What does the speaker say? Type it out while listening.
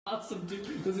Awesome,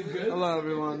 dude. Was it good? Hello,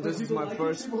 everyone. This is my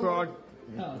first broad.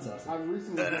 Oh, it's awesome. I've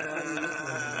recently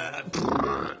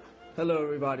Hello,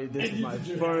 everybody. This is my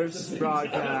first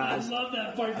broadcast, I love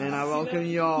that part. and I welcome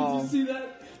you all. Did you see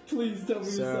that? Please tell me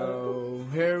you saw So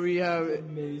here we have it. it.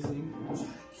 Amazing.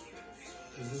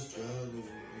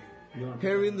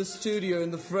 Here in the studio,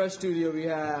 in the fresh studio, we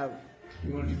have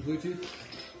You want to do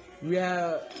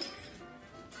Bluetooth?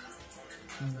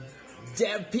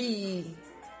 Dev P.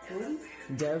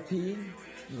 Dev P.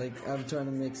 Like I'm trying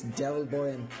to mix Devil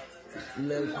Boy and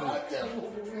Lil P.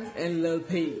 And Lil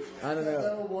P. I don't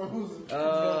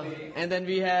know. And then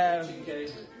we have.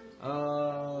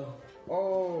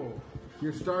 Oh,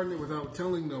 you're starting it without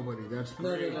telling nobody. That's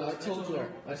great. No. I told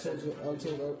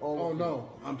you. Oh no,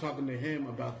 I'm talking to him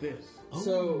about this.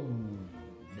 So.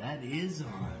 That is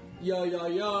on. Yo,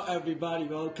 everybody,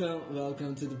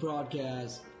 welcome to the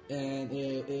broadcast, and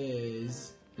it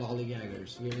is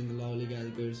Lollygaggers. We're in the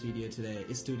Lollygaggers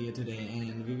studio today,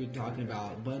 and we've been talking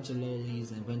about a bunch of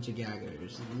lollies and a bunch of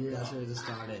gaggers. Yeah. That's where the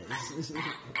start is.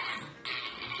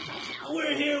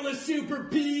 We're here with Super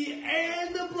P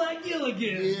and the Black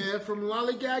Gilligan. Yeah, from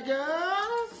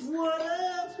Lollygaggers. What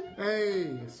up?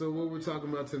 Hey, so what we're talking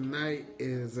about tonight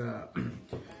is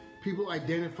people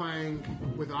identifying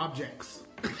with objects,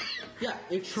 Yeah,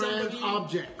 if trans somebody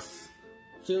objects.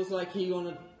 feels like he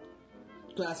wanna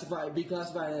be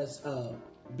classified as a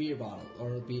beer bottle,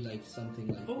 or be like something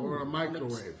like Or a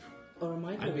microwave. or a I'd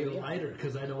microwave. be a lighter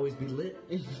because I'd always be lit.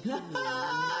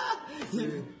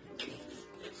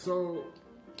 So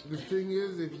the thing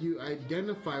is, if you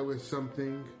identify with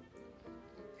something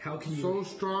How can you? so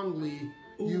strongly,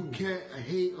 you can't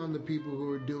hate on the people who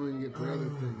are doing it for other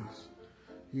things.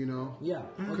 You know? Yeah.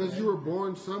 Because you were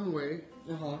born some way,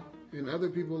 Uh-huh. and other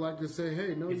people like to say,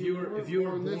 "Hey, no, if you were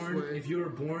born this way." if you were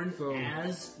born So-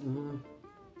 as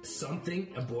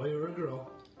something, a boy or a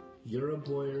girl, you're a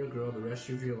boy or a girl the rest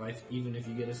of your life, even if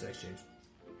you get a sex change.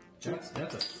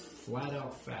 That's a flat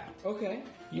out fact. Okay.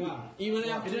 You- Wow. Even It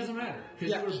after doesn't matter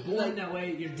because Yeah, you were born like- that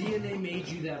way. Your DNA made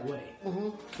you that way.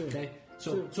 Okay,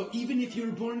 so True. so even if you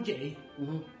were born gay,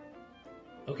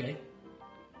 okay,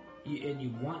 and you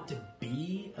want to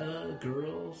be a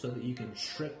girl so that you can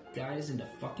trick guys into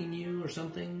fucking you or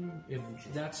something, if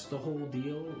that's the whole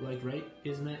deal, like, right?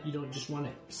 Isn't that you don't just want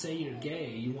to say you're gay?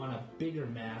 You want a bigger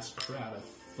mass crowd of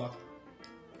fuck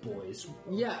boys.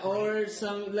 Yeah, or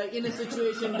some like in a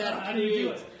situation that How do you do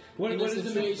creates it? What in a is the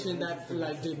situation that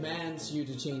like demands you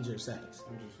to change your sex.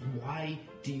 Why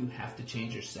do you have to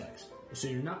change your sex? So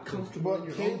you're not comfortable But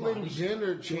in your own Caitlyn body. Jenner You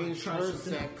wanna changed try her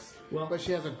something? sex, Well- but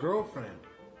she has a girlfriend.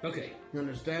 Okay. You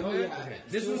understand Oh, that? yeah. Okay.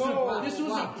 This was Whoa, a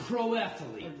wow. pro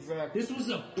athlete. Exactly. This was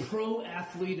a pro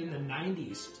athlete in the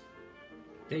 90s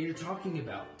that you're talking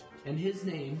about, and his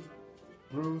name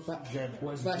Bruce Jenner.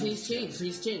 was. But he's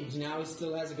changed. Now he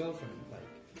still has a girlfriend. Like,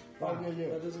 Oh, yeah.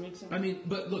 that doesn't make sense. I mean,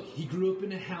 but look, he grew up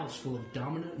in a house full of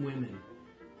dominant women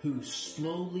who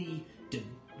slowly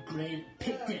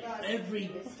picked at every.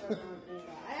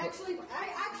 I actually,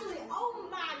 oh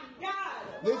my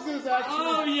god! This is actually.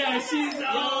 Oh yeah, she's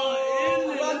all in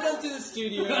this. Welcome to the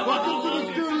studio. Welcome to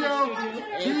the studio.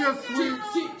 Tia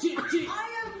Sweet. I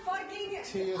am fucking.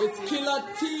 It's Killer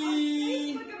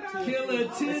T. Killer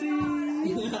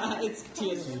titty. It's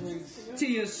Tia Sweet.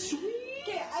 Tia Sweet.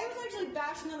 Okay, I was actually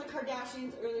bashing on the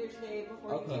Kardashians earlier today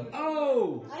before. Okay. You came.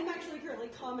 Oh. I'm actually currently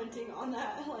commenting on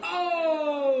that. Like,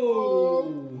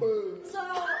 Oh.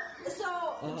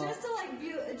 So just to like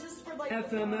view, just for like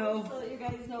FML. so that you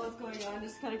guys know what's going on,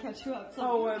 just kind of catch you up, so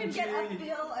OMG. you can get a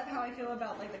feel of how I feel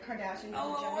about like the Kardashians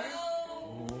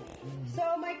and Jenner.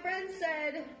 So my friend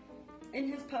said in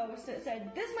his post, it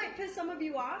said, "This might piss some of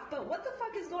you off, but what the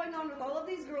fuck is going on with all of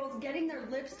these girls getting their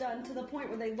lips done to the point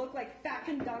where they look like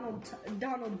fucking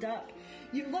Donald Duck?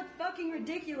 You look fucking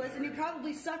ridiculous, and you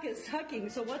probably suck at sucking.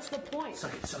 So what's the point?"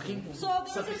 Sucking. So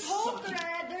there's this whole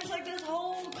thread. There's like this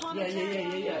whole Yeah. commentary.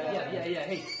 on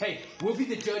it. Hey, we'll be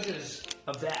the judges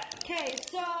of that. Okay,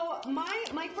 so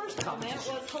my first comment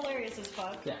was hilarious as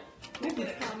fuck. Yeah. My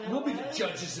first comment We'll be the was-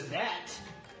 judges of that.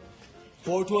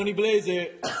 420 Blazer.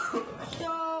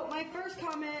 So my first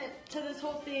comment to this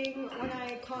whole thing when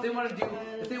I commented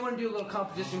If they want to do a little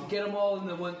competition, get them all in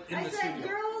the one in I the said, studio.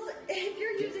 girls, if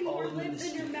you're using all your in the lips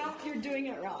in your studio. mouth, you're doing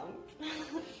it wrong.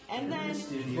 And then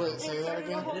studio. Wait, say that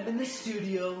again? Get them in the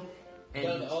studio.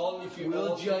 and all if you we'll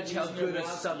all judge how use your good of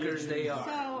mouth, suckers they are.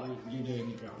 So You're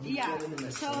doing it wrong. yeah,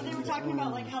 so they were talking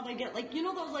about like how they get like you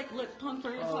know those like lip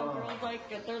pumpers how girls like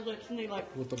get their lips and they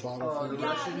like With the bottle Oh, thing. the yeah,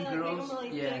 Russian they, like, make girls? them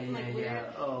really Yeah, thick and, like, yeah, weird. yeah.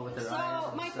 Oh, with their eyes So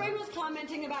and my stuff. friend was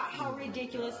commenting about how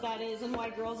ridiculous that is and why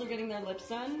girls are getting their lips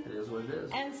done. It is what it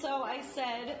is. And so I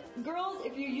said, girls,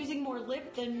 if you're using more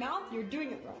lip than mouth, you're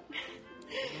doing it wrong.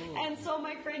 And so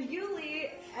my friend Yuli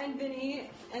and Vinny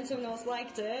and someone else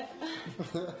liked it.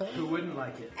 Who wouldn't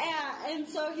like it? And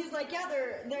so he's like, yeah,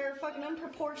 they're fucking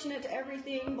unproportionate to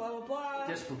everything, blah blah blah.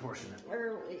 Disproportionate.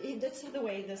 Or that's the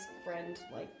way this friend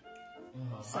like.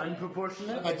 said it.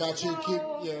 Unproportionate? I got you. Keep,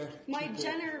 yeah. My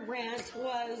Jenner rant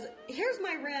was here's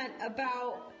my rant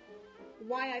about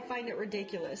why I find it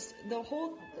ridiculous. The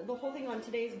whole thing on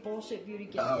today's bullshit beauty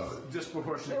gimmicks. Oh,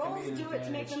 disproportionate. Girls can be an do it to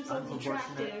make advantage. themselves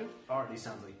Unproportionate attractive. Already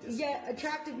sounds like this. Yet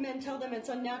attractive men tell them it's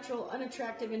unnatural,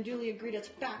 unattractive, and duly agreed it's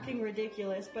fucking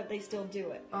ridiculous, but they still do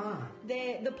it.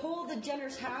 The pull the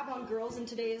Jenners have on girls in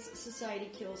today's society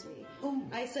kills me.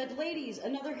 I said, ladies,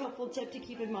 another helpful tip to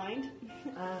keep in mind.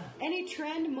 Any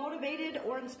trend motivated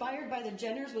or inspired by the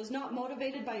Jenners was not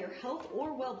motivated by your health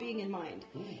or well-being in mind.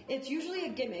 It's usually a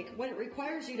gimmick when it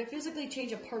requires you to physically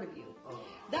change a part of you.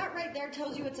 That right there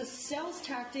tells you it's a sales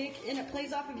tactic and it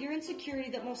plays off of your insecurity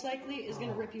that most likely is going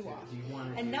to rip you off.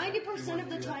 And 90% of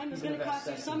the time is going to cost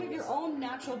you some of your own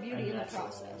natural beauty in the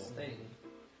process.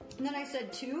 And then I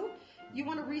said, two, you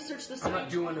want to research the I'm not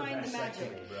science doing a behind the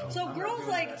magic. vasectomy, bro. So I'm not girls doing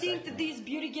like a think that vasectomy. these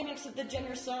beauty gimmicks that the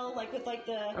Jenners sell, like with like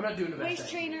the I'm not doing a waist vasectomy.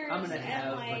 trainers I'm gonna have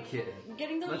and a like kid.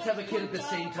 getting their Let's lips have a kid at the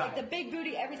pumped same up, time. like the big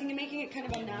booty, everything, and making it kind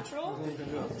of unnatural.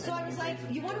 So I was like,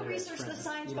 you want to research the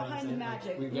science behind the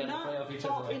magic. We've Do gotta play off not each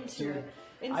fall other, like, into here. it.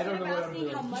 I Instead don't of know what I'm asking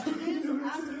doing. how much it is,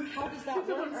 ask how does that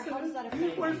work or how does that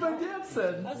affect Where's my dad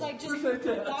said? I was like, just Where's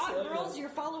my dad thought, said? girls, you're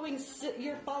following You know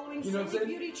what I'm silly saying?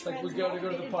 beauty trends. Like we gotta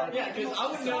go to the motivated park. by Yeah, because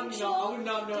I would not know. I would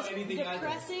not know anything either.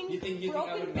 depressing, You think I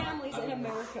broken would not? families I would in not.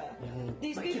 America.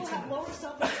 These people have lower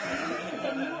self-esteem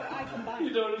than you or I combined.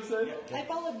 You know what I'm saying? I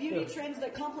follow beauty trends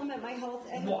that complement my health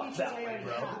and the Walk features that I way, already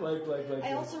bro. have. Like.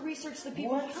 I also research the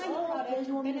people behind the product,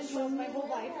 been in sales my whole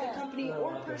life. The company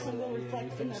or person will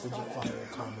reflect in their product.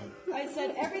 Comment. I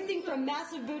said everything from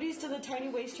massive booties to the tiny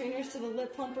waist trainers to the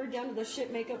lip plumper down to the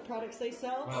shit makeup products they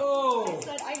sell. Oh. I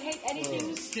said I hate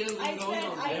anything. Still I going said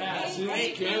on. I Yeah, hate see,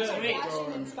 anything good.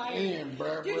 fashion inspired. Damn,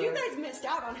 bro, Dude, bro. you guys missed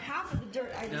out on half of the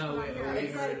dirt I just No, brought we here.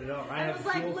 ain't heard it all. I I have was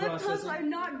like, fuel lip pumps processing. are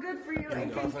not good for you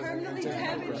and can permanently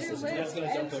damage your lips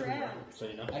and trans. So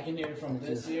you know. I can hear it from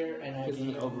this year and I can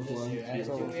hear it from this year.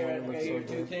 I have I hear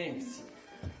two things.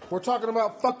 We're talking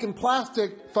about fucking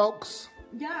plastic, folks.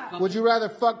 Yeah. Would you rather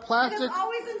fuck I'm plastic?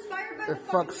 always inspired by Or the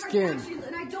fuck fucking skin. Kardashians,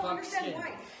 and I don't Fuck understand skin.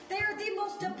 why. They are the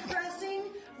most depressing,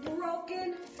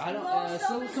 broken, I don't- low silicone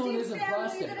self-esteem isn't family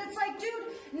plastic. that it's like, dude,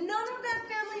 none of that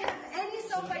family has any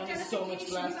self-identification. So much You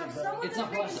plastic, have bro. someone It's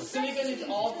not that's plastic. making Silicon is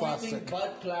sense all Plastic. everything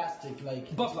but plastic.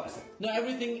 Like But plastic. no,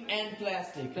 everything and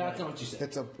plastic. That's not what you said.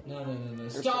 It's a No.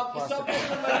 It's Stop plastic. playing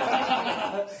with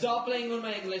my Stop playing with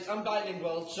my English. I'm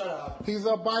bilingual. Shut up. He's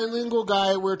a bilingual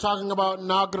guy. We're talking about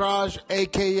Nagraj,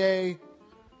 aka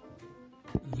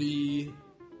The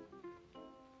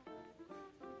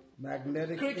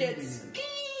magnetic Crickets.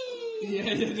 yeah,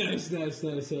 nice.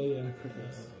 Yeah.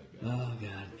 Oh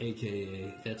god,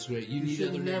 AKA. That's great. You You need should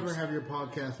other never names. have your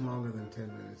podcast longer than 10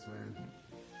 minutes,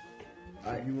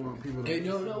 man. You want people to Hey,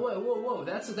 no, whoa.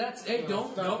 That's. Hey,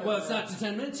 don't. Well, it's not to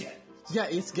 10 minutes yet. Yeah,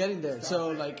 it's getting there. So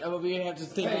like we have to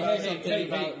think about something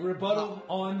about Rebuttal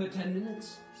on the 10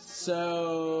 minutes.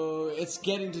 So it's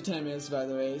getting to 10 minutes, by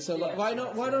the way. So Yes, why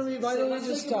don't we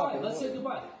just stop it? Let's say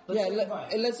goodbye.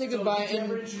 Let's say goodbye. So, did you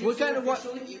ever And introduce what kind her of what?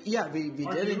 officially? Yeah, we Aren't did you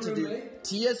a introduce. roommate?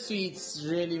 Tia Sweets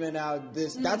really went out.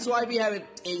 That's why we have it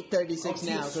 8:36 Oh, now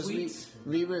Tia because Sweets?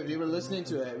 we were listening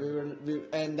to it.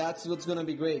 And that's what's gonna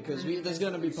be great because there's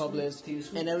gonna be published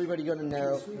and everybody gonna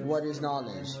know what is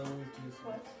knowledge.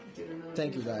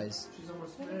 Thank you guys. She's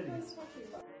almost ready.